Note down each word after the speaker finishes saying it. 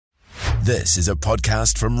This is a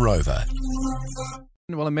podcast from Rover.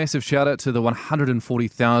 Well, a massive shout out to the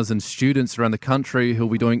 140,000 students around the country who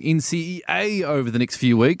will be doing NCEA over the next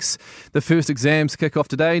few weeks. The first exams kick off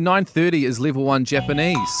today. 9:30 is level 1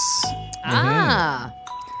 Japanese.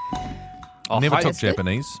 Never took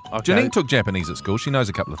Japanese. Okay. Janine took Japanese at school. She knows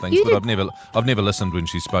a couple of things, but I've never listened when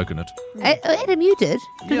she's spoken it. Adam, you did,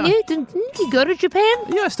 didn't you? Didn't you go to Japan?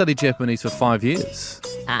 Yeah, I studied Japanese for 5 years.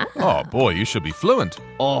 Oh boy, you should be fluent.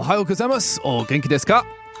 Ohayou gozaimasu. Oh, genki desu ka?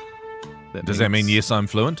 Does that mean yes, I'm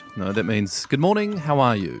fluent? No, that means good morning, how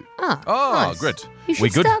are you? Oh, nice. good. You should we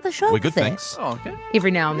good? start the show We with good, that. thanks. Oh, okay.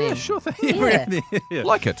 Every now and then. Yeah, sure thing. Yeah.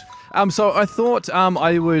 Like it. So I thought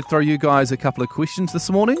I would throw you guys a couple of questions this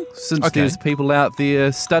morning. Since Okay. there's people out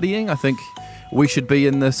there studying, I think we should be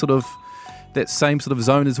in the that same sort of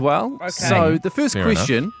zone as well. Okay. So the first Fair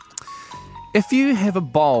question, if you have a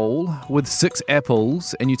bowl with 6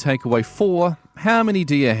 apples and you take away 4, how many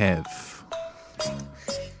do you have?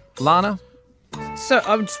 Lana, So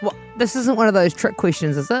this isn't one of those trick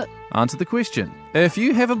questions, is it? answer the question. If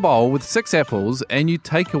you have a bowl with 6 apples and you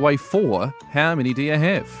take away 4, how many do you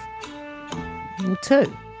have? Well,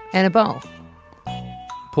 2 and a bowl.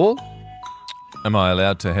 Paul, Am I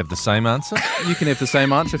allowed to have the same answer? you can have the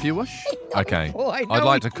same answer if you wish. Okay. boy, I'd no.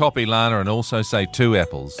 like to copy Lana and also say 2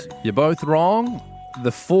 apples. You're both wrong.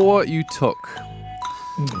 The 4 you took.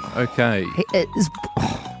 Okay.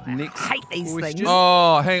 Next I hate these question. things.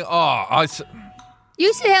 Oh, hang on.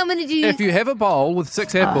 You said how many do you... If you have a bowl with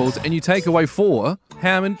 6 apples and you take away 4,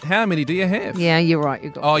 how many do you have? Yeah, you're right. You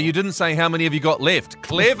got. Oh, you didn't say how many have you got left.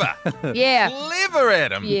 Clever. Yeah. Clever,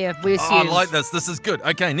 Adam. Yeah, we're Oh, I serious. like this. This is good.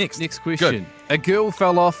 Okay, next. Next question. Good. A girl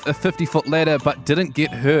fell off a 50-foot ladder but didn't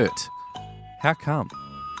get hurt. How come?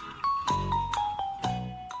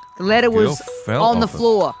 The ladder was fell on the off it.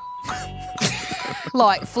 floor.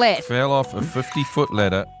 Like flat. Fell off a 50-foot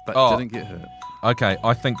ladder. But didn't get hurt. Okay,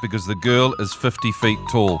 I think because the girl is 50 feet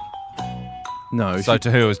tall. No. So to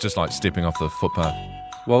her, it was just like stepping off the footpath.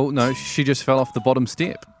 No, she just fell off the bottom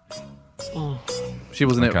step. She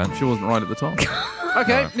wasn't Okay. she wasn't right at the top.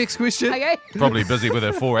 Okay, next question. Okay. Probably busy with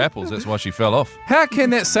her 4 apples. That's why she fell off. How can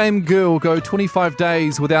that same girl go 25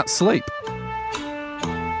 days without sleep?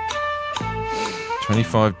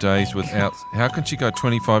 25 days without... How can she go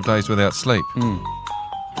 25 days without sleep?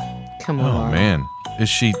 Come on, Oh, Lara. man. Is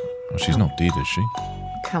she... Oh, she's not dead, is she?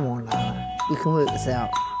 Come on, Lara. We can work this out.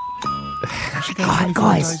 She goes 25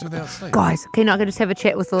 guys. days without sleep. Guys, can I just have a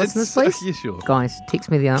chat with the listeners, please? Yeah, sure. Guys, text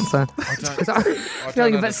me the answer. Because I'm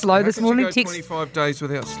feeling a bit slow this morning. How can Text. she go 25 days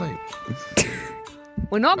without sleep?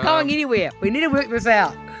 We're not going anywhere. We need to work this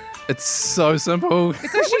out. It's so simple.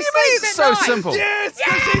 Because What do you mean it's so simple? Yes,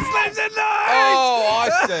 because she sleeps at night. Oh,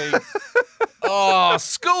 I see. Oh,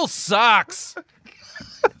 school sucks.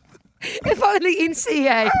 If only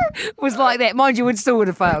NCEA was like that. Mind you, it still would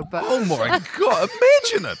have failed. But Oh, my God.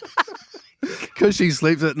 Imagine it. Because she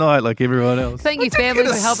sleeps at night like everyone else. thank you, family,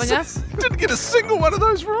 for helping us. Didn't get a single one of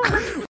those wrong.